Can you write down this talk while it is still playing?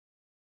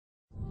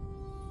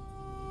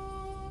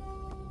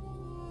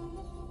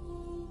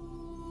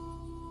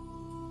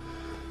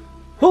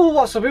Hello,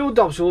 what's up people,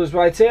 Dobbsyrules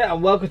right here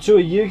and welcome to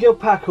a Yu-Gi-Oh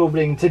pack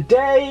opening.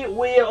 Today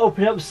we are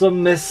opening up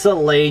some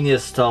miscellanea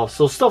stuff.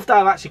 So stuff that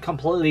I've actually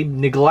completely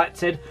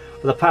neglected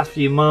for the past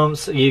few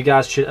months.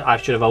 I should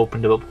have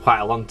opened them up quite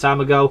a long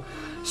time ago.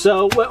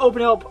 So we're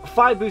opening up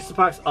 5 booster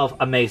packs of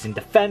Amazing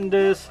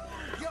Defenders.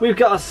 We've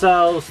got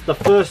ourselves the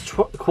first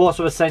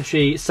quarter of a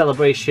century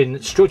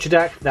celebration structure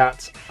deck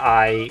that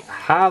I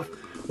have,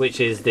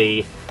 which is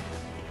the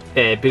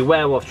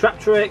Beware of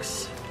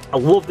Traptrix. I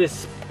love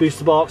this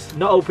booster box.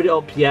 Not opened it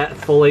up yet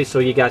fully so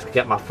you guys can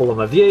get my full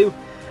review.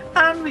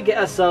 And we get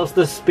ourselves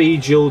the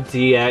Speed Duel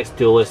DX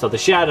Duelist of the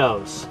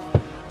Shadows.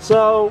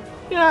 So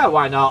yeah,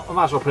 why not? I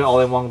might as well put it all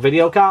in one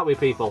video, can't we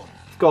people?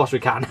 Of course we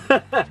can.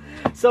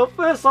 So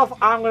first off,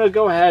 I'm going to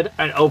go ahead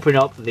and open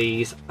up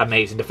these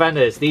Amazing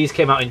Defenders. These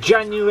came out in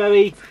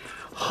January.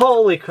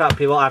 Holy crap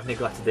people, I've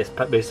neglected this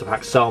booster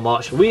pack so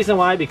much. Reason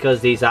why,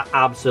 because these are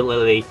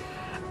absolutely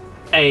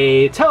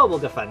terrible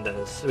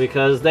defenders,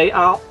 because they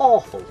are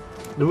awful.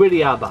 They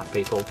really are bad,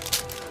 people.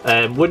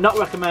 Would not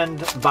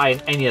recommend buying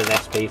any of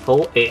this,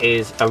 people. It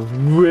is a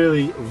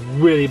really,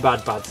 really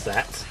bad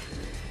set.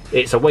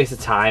 It's a waste of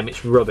time.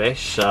 It's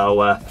rubbish.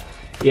 So,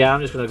 yeah, I'm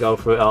just going to go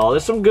through it all.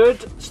 There's some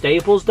good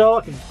staples, though.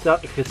 I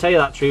can tell you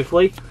that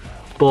truthfully.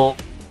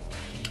 But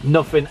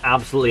nothing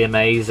absolutely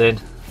amazing,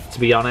 to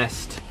be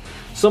honest.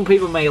 Some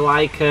people may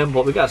like them,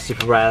 but we got a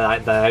super rare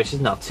right there, which is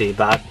not too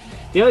bad.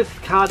 The only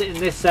card in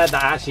this set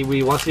that actually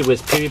we wanted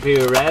was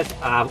Period Res.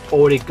 I've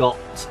already got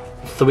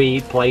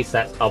 3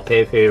 playsets of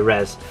Period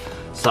Res,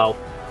 so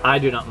I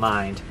do not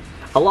mind.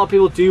 A lot of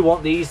people do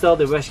want these though,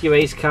 the Rescue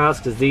Ace cards,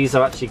 because these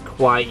are actually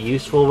quite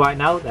useful right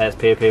now. There's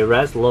Period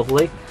Res,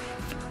 lovely.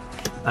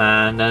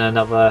 And then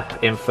another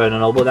Inferno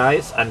Noble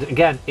Knights. And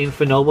again,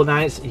 Inferno Noble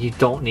Knights, you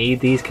don't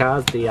need these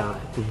cards. They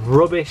are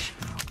rubbish,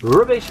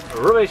 rubbish,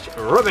 rubbish,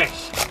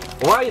 rubbish.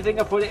 Why do you think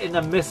I put it in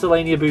the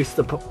Miscellanea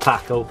booster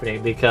pack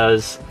opening?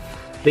 Because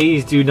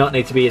these do not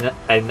need to be in a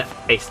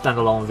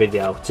standalone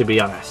video, to be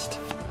honest.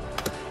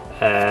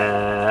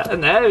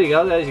 And there we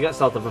go, there you get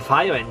sort of a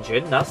fire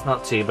engine. That's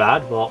not too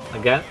bad, but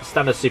again,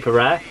 standard super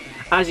rare.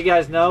 As you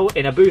guys know,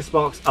 in a boost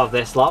box of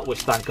this lot,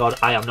 which thank God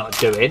I am not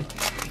doing,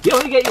 you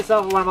only get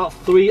yourself around about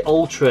 3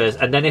 ultras,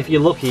 and then if you're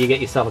lucky you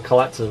get yourself a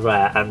collector's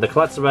rare, and the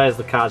collector's rare is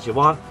the cards you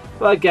want.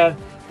 But again,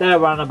 they're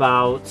around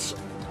about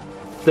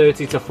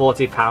 £30 to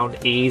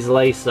 £40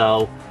 easily,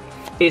 so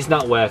it's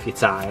not worth your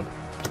time.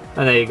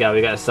 And there you go,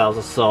 we get ourselves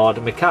a sword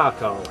and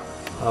Mikako.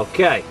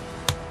 Okay.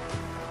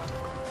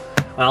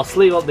 And I'll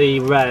sleeve up the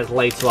rares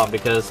later on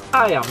because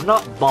I am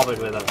not bothered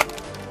with them.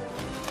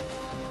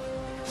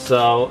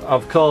 So,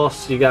 of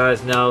course, you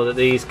guys know that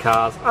these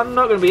cards are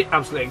not going to be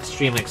absolutely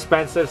extremely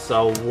expensive,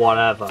 so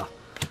whatever.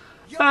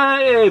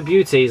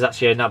 Beauty is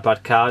actually a not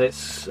bad card.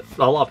 It's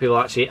a lot of people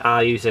actually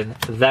are using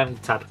them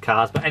type of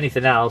cards, but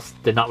anything else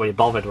they're not really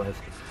bothered with.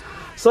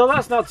 So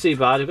that's not too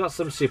bad. We've got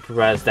some super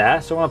rares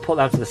there, so I want to put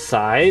them to the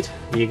side.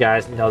 You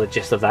guys know the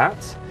gist of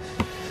that.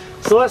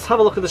 So let's have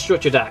a look at the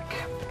structure deck,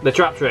 the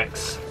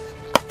Traptrix.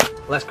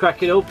 Let's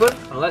crack it open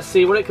and let's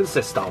see what it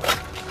consists of.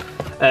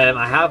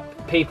 I have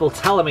people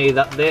telling me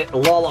that a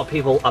lot of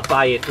people are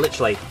buying,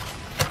 literally,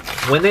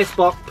 when this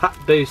box pack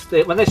boost,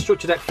 when this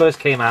structure deck first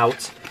came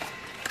out,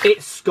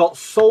 it's got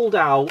sold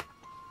out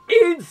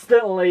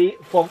instantly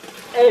from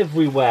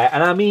everywhere,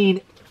 and I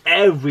mean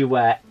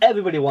everywhere.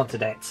 Everybody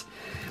wanted it.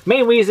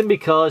 Main reason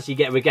because you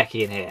get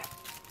Regeki in here.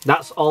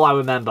 That's all I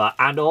remember,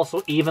 and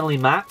also evenly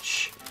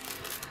match.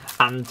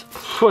 And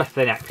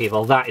flipping heck,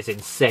 people, that is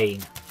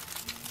insane.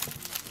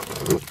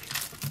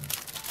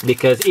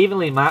 Because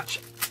evenly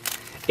match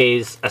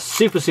is a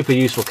super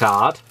useful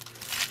card,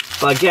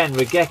 but again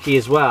Regeki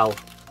as well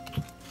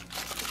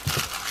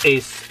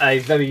is a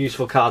very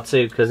useful card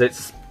too, because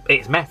it's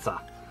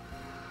meta.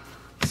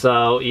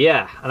 So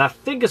yeah, and I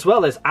think as well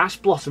there's Ash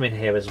Blossom in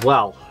here as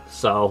well,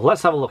 so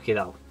let's have a look, you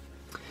know.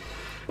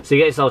 So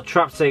you get yourself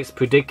Traptrix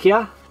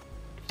Prudicia,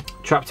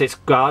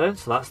 Traptrix Garden,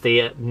 so that's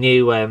the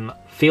new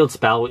field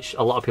spell which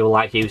a lot of people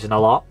like using a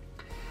lot.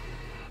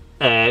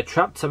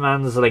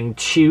 Traptamanzling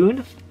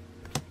Tune.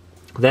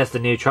 There's the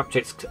new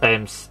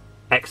Traptrix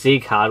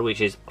XE card,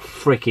 which is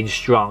freaking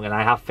strong, and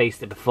I have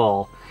faced it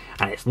before,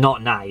 and it's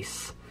not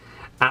nice.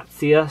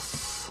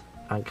 Aptius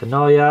and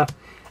Kanoya.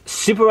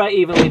 Super rare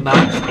evenly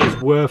matched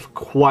is worth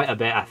quite a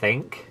bit, I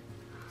think.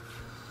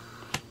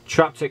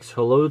 Traptrix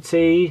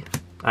Holuti.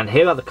 And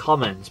here are the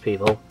commons,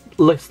 people.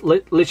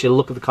 Literally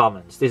look at the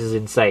commons. This is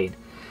insane.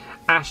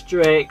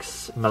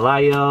 Asterix,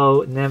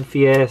 Malayo,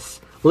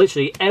 Nympheus.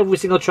 Literally every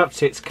single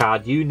Traptrix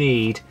card you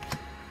need.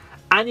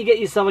 And you get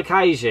yourself a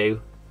Kaiju,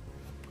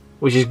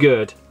 which is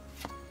good.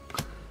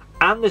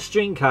 And the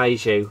String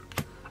Kaiju.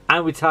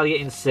 And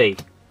Retaliating Sea.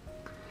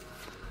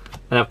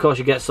 And of course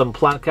you get some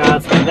plant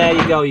cards. And there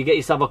you go, you get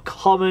yourself a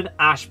common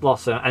Ash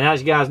Blossom. And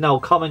as you guys know,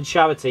 common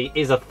charity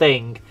is a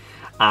thing.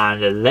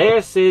 And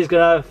this is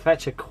going to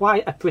fetch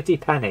quite a pretty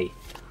penny.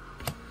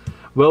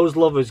 Rose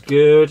Lover's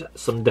good.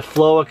 Some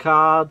Deflora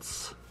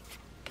cards.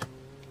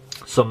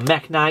 Some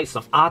Mech Knights,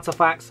 some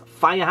Artifacts,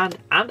 Fire Hand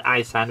and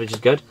Ice Hand, which is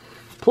good.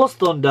 Plus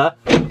Thunder.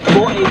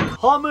 For a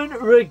common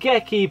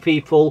Regeki,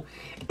 people,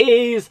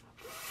 is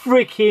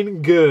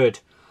freaking good.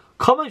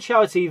 Common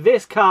Charity,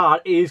 this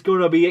card is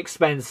going to be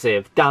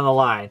expensive down the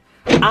line.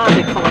 And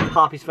a common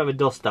Harpy's Feather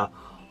Duster.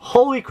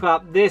 Holy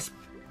crap, this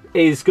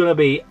is going to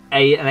be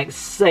an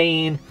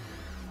insane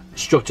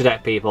structure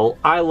deck, people.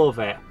 I love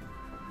it.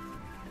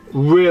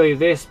 Really,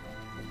 this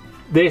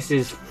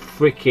is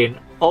freaking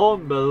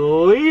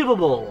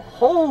unbelievable.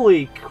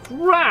 Holy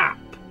crap.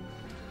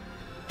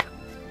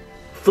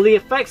 For the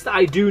effects that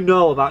I do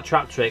know about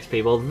Trap Tricks,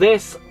 people,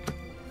 this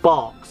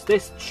box,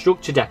 this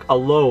structure deck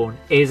alone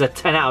is a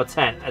 10 out of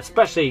 10,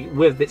 especially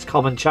with its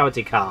common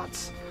charity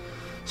cards.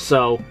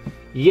 So,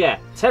 yeah,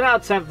 10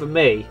 out of 10 for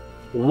me,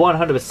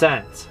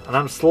 100%. And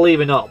I'm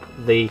sleeving up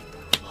the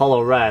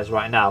Holo Rares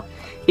right now.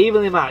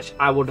 Evenly matched,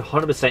 I would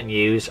 100%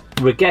 use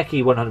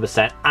Regeki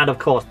 100%, and of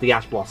course the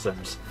Ash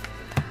Blossoms.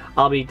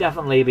 I'll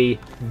definitely be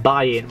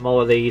buying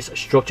more of these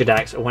structure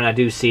decks when I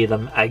do see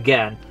them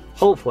again.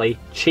 Hopefully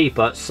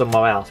cheaper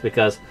somewhere else,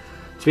 because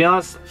to be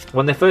honest,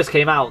 when they first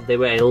came out they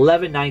were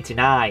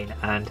 $11.99,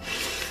 and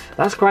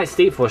that's quite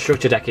steep for a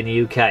structure deck in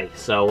the UK.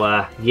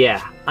 So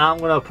yeah, I'm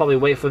gonna probably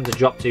wait for them to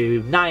drop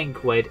to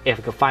 £9 if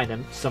I can find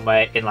them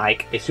somewhere in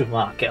like a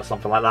supermarket or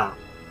something like that.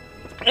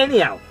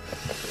 Anyhow,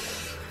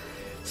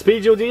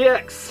 Speedual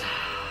DX.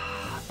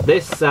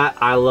 This set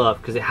I love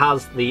because it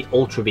has the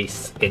Ultra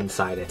Beasts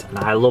inside it, and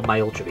I love my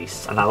Ultra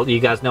Beasts, and you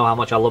guys know how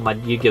much I love my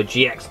Yu-Gi-Oh!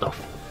 GX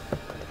stuff.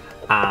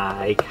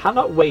 I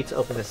cannot wait to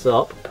open this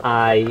up.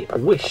 I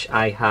wish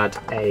I had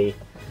a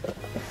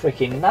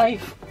freaking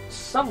knife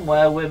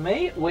somewhere with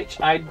me, which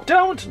I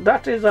don't.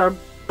 That is a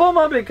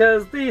bummer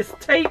because this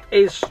tape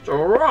is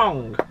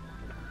strong.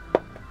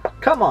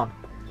 Come on.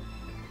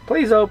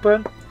 Please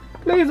open.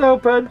 Please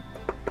open.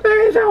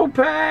 Please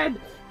open.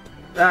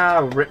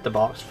 Ah, rip the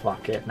box.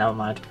 Fuck it. Never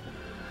mind.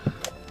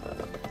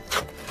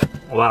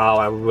 Wow,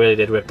 I really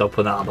did rip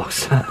open that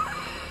box.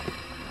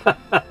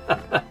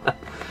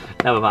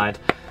 Never mind.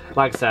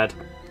 Like I said,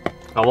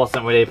 I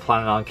wasn't really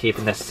planning on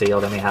keeping this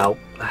sealed anyhow,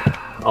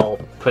 or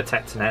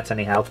protecting it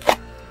anyhow.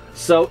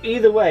 So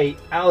either way,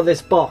 out of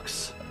this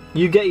box,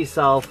 you get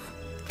yourself,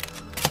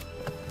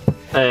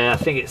 I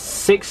think it's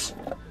 6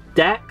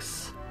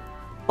 decks,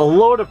 a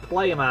load of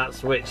player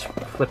mats, which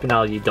flipping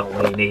hell you don't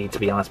really need, to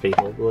be honest,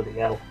 people. Bloody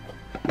hell,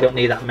 you don't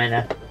need that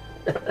many.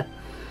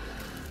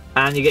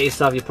 And you get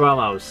yourself your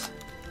promos.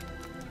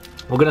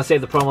 We're gonna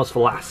save the promos for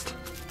last.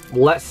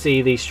 Let's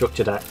see these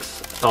structure decks.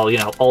 Oh, you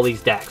know, all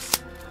these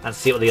decks, and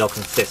see what they all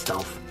consist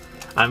of.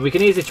 And we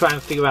can easily try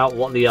and figure out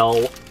what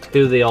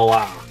who they all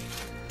are.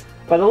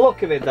 By the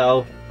look of it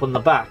though, from the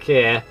back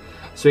here,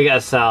 so we get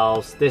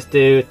ourselves this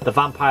dude, the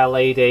Vampire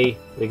Lady,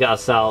 we get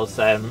ourselves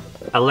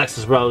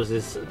Alexis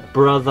Rose's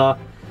brother,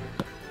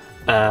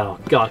 oh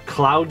god,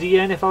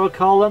 Claudian if I would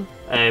call him,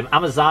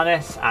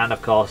 Amazonis, and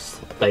of course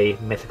the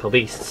Mythical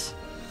Beasts.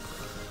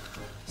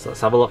 So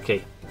let's have a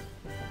looky.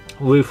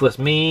 Ruthless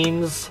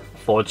Means,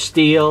 Forged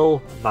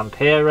Steel,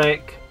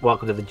 Vampiric,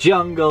 Welcome to the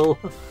Jungle,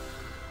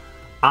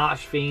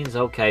 Archfiends,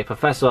 okay,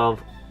 Professor of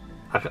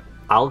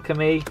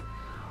Alchemy,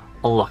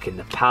 Unlocking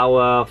the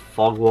Power,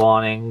 Fog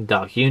Warning,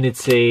 Dark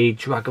Unity,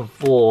 Dragon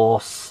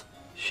Force.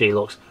 She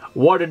looks.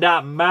 What did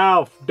that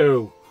mouth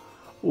do?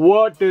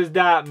 What does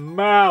that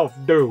mouth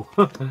do?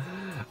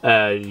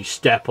 You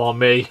step on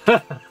me.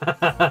 But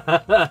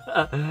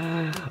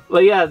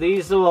yeah,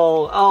 these are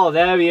all. Oh,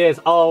 there he is.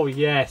 Oh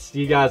yes,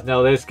 you guys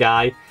know this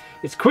guy.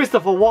 It's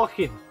Christopher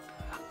Walken.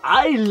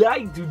 I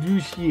like to do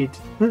shit.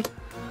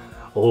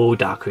 Oh,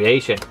 Dark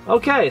Creation.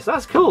 Okay, so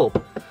that's cool.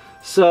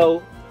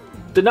 So,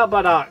 they're not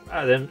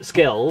bad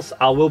skills.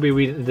 I will be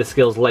reading the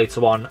skills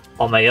later on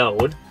my own.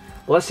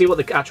 But let's see what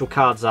the actual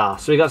cards are.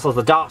 So we got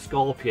the Dark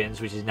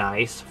Scorpions, which is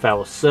nice.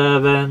 Feral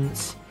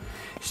Servants.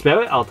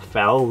 Spirit of the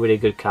Feral, really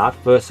good card.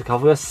 First to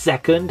cover,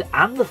 second,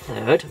 and the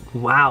third.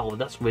 Wow,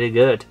 that's really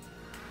good.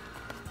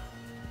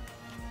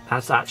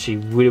 That's actually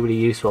really, really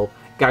useful.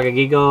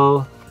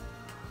 Gagagigo.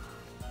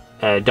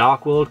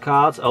 Dark World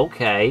cards,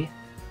 okay.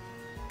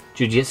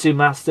 Jiu-Jitsu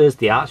Masters,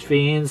 the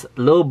Archfiends,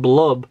 Lil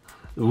Blub,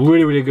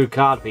 really, really good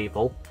card,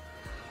 people.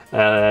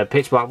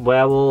 Pitch Black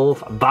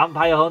Werewolf,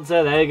 Vampire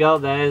Hunter, there you go,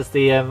 there's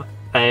the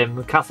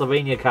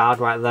Castlevania card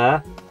right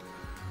there.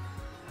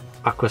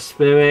 Aqua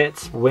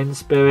Spirit, Wind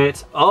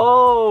Spirit,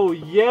 oh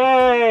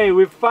yay,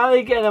 we're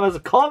finally getting them as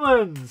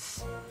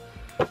commons.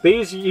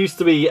 These used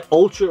to be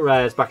ultra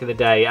rares back in the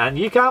day, and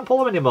you can't pull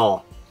them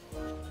anymore.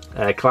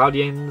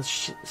 Cloudian,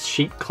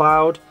 Sheep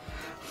Cloud,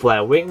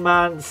 Flare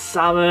Wingman,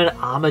 Salmon,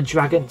 Armored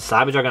Dragon,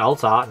 Cyber Dragon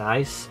Alt Art,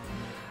 nice.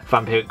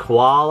 Vampiric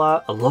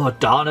Koala, Allure of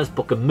Darkness,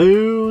 Book of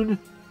Moon,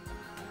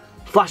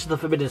 Flash of the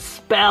Forbidden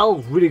Spell,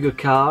 really good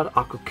card.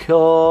 Aqua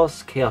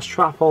Course, Chaos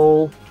Trap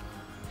Hole.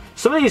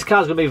 Some of these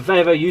cards are going to be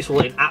very, very useful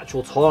in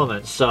actual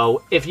tournaments.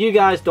 So if you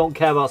guys don't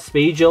care about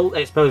Speed Duel,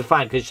 it's perfectly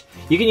fine because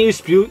you can use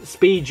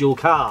Speed Duel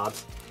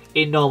cards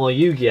in normal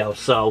Yu-Gi-Oh!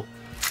 So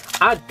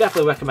I'd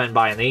definitely recommend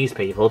buying these,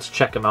 people, to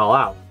check them all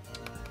out.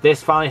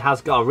 This finally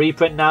has got a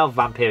reprint now.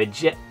 Vampire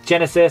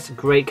Genesis,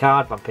 great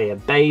card. Vampire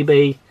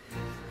Baby,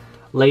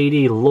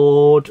 Lady,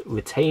 Lord,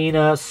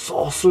 Retainer,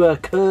 Sorcerer,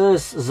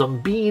 Curse,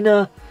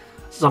 Zombina,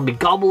 Zombie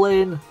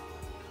Goblin,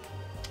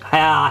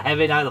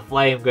 Heavy Night of the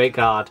Flame, great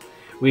card.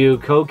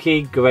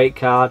 Ryukoki, great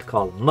card.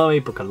 Called Mummy,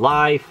 Book of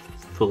Life.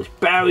 Fool's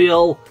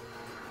Burial.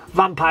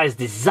 Vampire's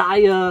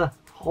Desire.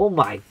 Oh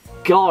my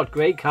god,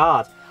 great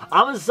card.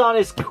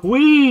 Amazoness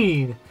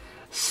Queen.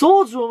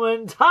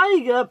 Swordswoman,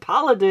 Tiger,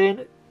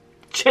 Paladin,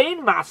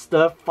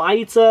 Chainmaster,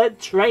 Fighter,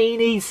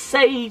 Trainee,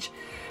 Sage,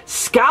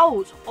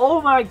 Scout.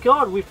 Oh my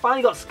god, we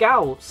finally got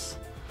Scouts.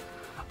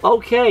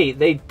 Okay,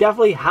 they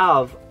definitely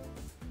have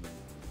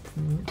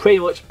pretty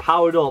much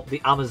powered up the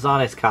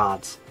Amazoness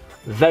cards.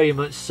 Very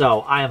much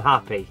so. I am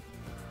happy.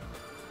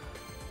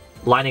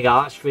 Lightning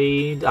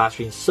Archfiend,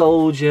 Archfiend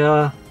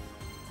Soldier.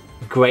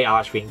 Great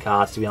Archfiend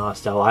cards, to be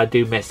honest though. I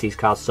do miss these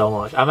cards so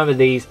much. I remember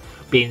these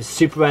being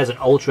super rares and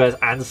ultra rares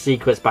and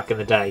secrets back in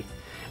the day.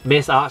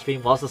 Miss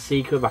Archfiend was a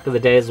secret back in the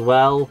day as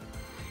well.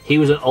 He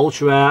was an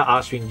ultra rare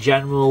Archfiend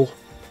General.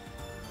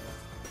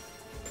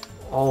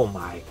 Oh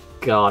my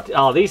god.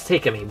 Oh, these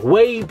taking me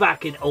way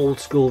back in old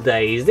school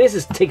days. This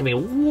is taking me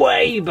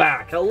way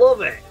back. I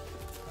love it.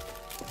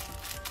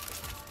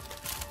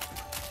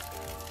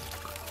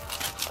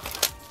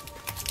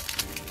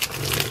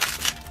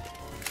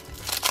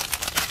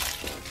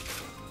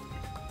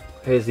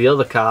 Here's the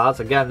other cards.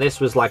 Again,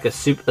 this was like a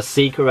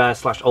secret rare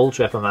slash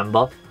ultra, if I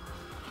remember.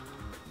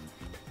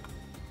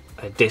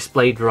 A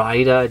Displayed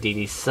Rider,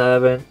 DD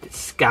Servant,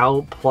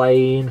 Scout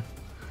Plane,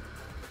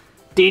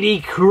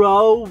 DD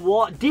Crow,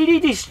 what?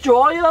 DD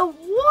Destroyer,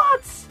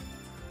 what?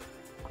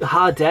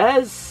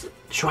 Hades,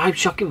 Tribe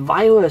Shocking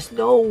Virus,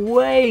 no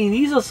way.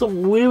 These are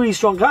some really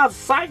strong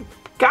cards.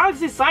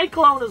 Galaxy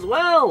Cyclone as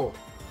well.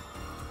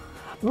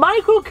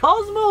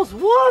 Microcosmos,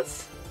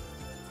 what?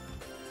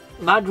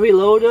 Mad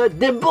Reloader,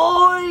 the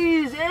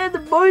boys! Yeah, the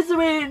boys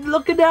are in!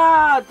 Look at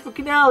that!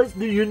 Fucking hell, it's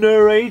the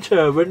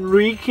narrator,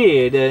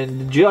 Enrique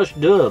and Josh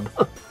Dub.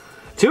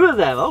 Two of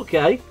them,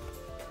 okay.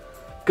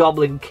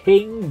 Goblin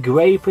King,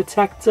 Grey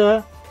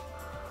Protector.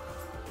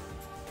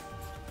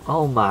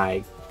 Oh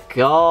my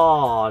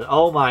god.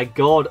 Oh my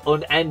god,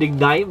 Unending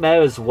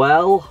Nightmare as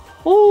well.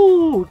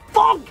 Oh,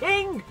 Fog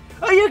King!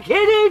 Are you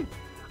kidding?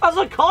 As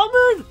a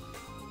common?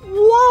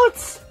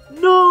 What?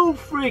 No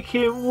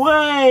freaking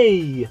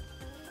way!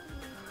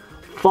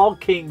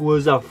 Fog King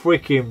was a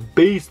freaking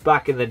beast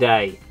back in the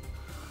day.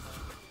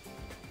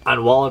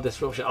 And Wall of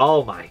Disruption.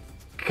 Oh my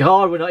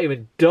god, we're not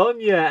even done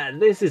yet.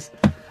 This has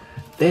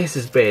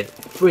been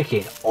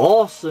freaking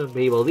awesome,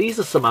 people. These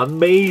are some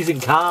amazing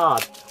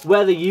cards.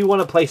 Whether you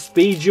want to play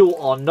Speed Duel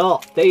or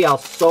not, they are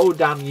so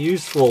damn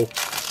useful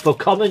for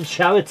common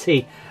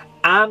charity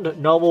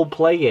and normal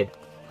playing.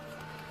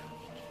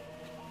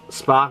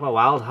 Spark My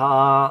Wild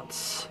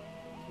Hearts.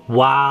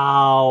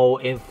 Wow,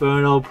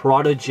 Inferno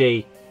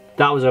Prodigy.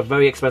 That was a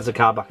very expensive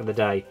card back in the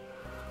day.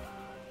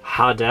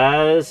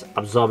 Hades,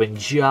 Absorbing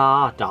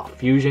Jar, Dark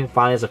Fusion,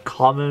 finally as a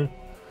common.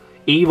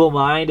 Evil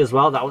Mind as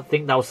well, I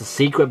think that was the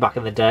secret back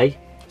in the day.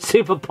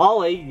 Super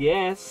Poly,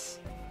 yes.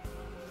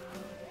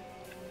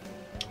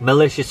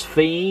 Malicious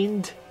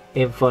Fiend,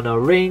 Inferno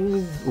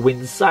Ring,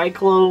 Wind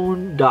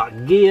Cyclone, Dark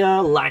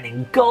Gear,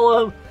 Lightning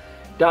Golem,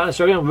 Darkness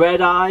Dragon, Red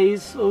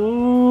Eyes,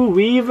 ooh,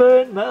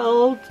 Weaver,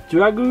 Metal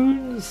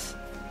Dragoons.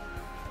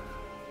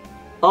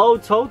 Oh,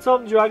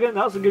 Totem Dragon,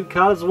 that's a good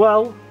card as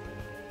well.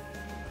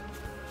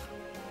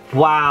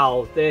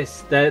 Wow,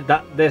 these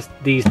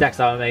decks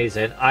are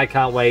amazing. I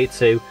can't wait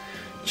to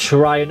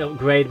try and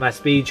upgrade my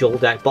Speed Duel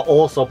deck, but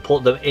also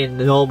put them in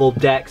normal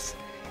decks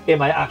in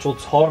my actual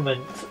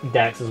tournament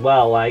decks as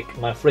well. Like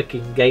my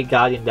freaking Gate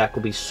Guardian deck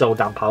will be so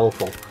damn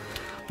powerful.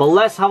 But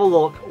let's have a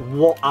look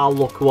what our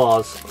luck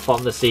was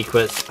from the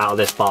secrets out of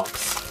this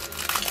box.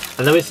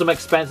 And there is some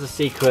expensive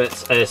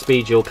secrets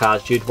Speed Duel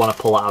cards you'd want to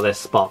pull out of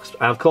this box.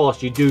 And of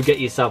course, you do get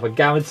yourself a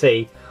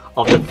guarantee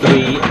of the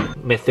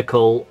 3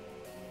 mythical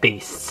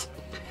beasts.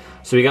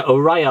 So we got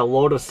Uriah,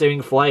 Lord of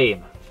Searing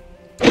Flame,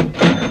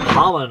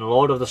 Harmon,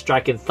 Lord of the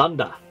Striking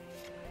Thunder,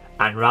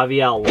 and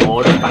Raviel,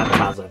 Lord of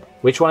Phantasm.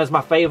 Which one is my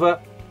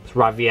favourite? It's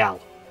Raviel.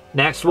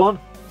 Next one,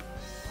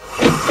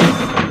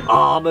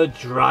 Armored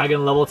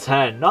Dragon level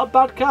 10. Not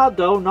bad card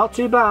though, not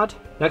too bad.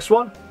 Next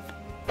one.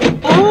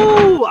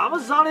 Oh,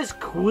 Amazoness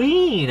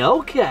Queen.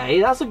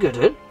 Okay, that's a good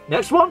one.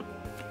 Next one.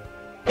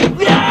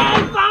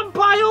 Yeah,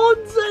 Vampire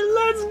Hunter.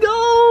 Let's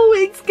go.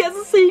 It gets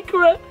a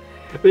secret.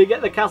 We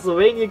get the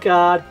Castlevania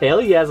card.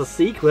 Hell yeah, it's a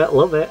secret.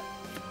 Love it.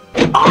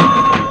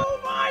 Oh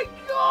my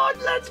god,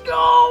 let's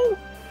go.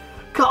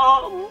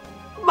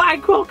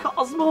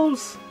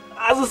 Microcosmos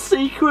as a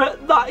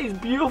secret. That is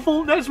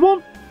beautiful. Next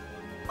one.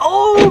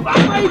 Oh,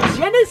 Vampire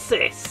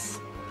Genesis.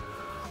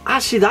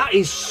 Actually, that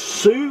is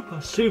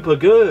super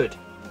good.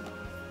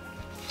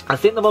 I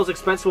think the most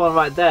expensive one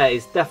right there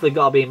is definitely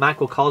got to be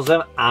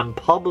Microcosm and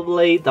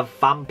probably the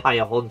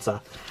Vampire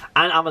Hunter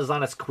and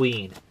Amazoness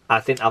Queen. I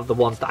think are the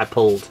ones that I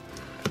pulled.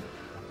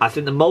 I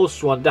think the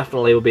most one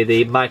definitely will be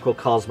the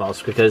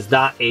Microcosmos because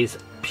that is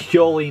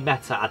purely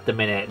meta at the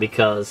minute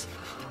because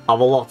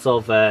of a lot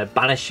of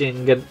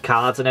banishing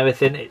cards and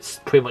everything. It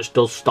pretty much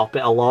does stop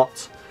it a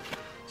lot.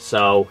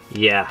 So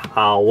yeah,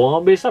 I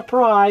won't be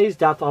surprised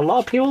that a lot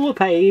of people will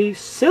pay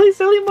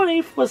silly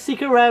money for a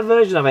secret rare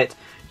version of it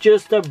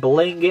just to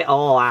bling it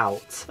all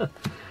out.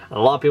 A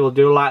lot of people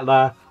do like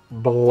the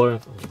bling,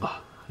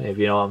 if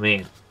you know what I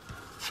mean.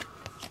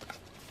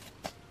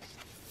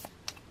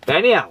 But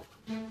anyhow,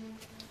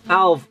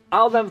 out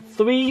of them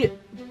 3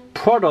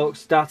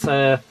 products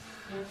that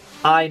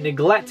I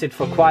neglected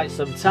for quite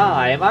some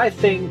time, I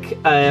think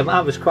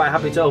I was quite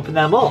happy to open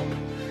them up.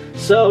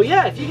 So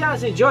yeah, if you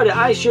guys enjoyed it,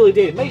 I surely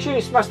did. Make sure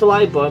you smash the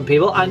like button,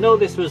 people. I know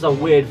this was a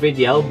weird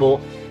video,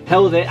 but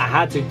hell with it, I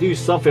had to do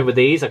something with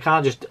these. I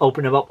can't just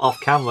open them up off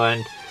camera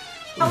and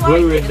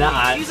ruin that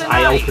I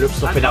opened up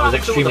something that was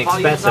extremely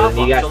expensive and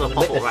you guys didn't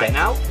witness it.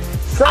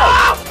 So,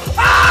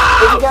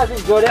 if you guys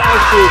enjoyed it, I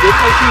surely did.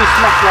 Make sure you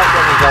smash the like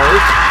button as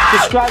always.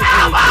 Subscribe to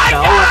the YouTube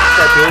channel. Like I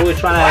said, people, we're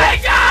trying to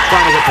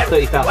get to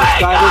 30,000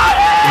 subscribers.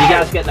 If you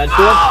guys get that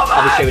done,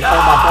 I'll be shaving all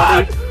my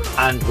body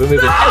and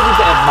removing every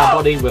bit of my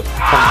body with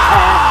some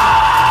hair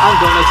and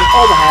donating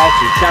all the hair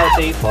to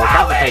charity for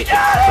cancer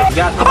patients. So if you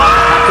guys want that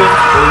to happen,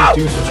 please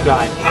do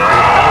subscribe.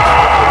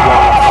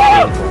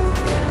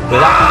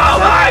 With that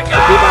being said, the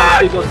big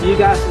honest goes to you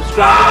guys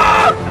subscribing,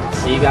 and I'll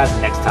see you guys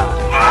next time.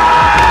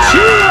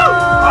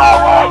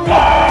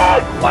 Cheers!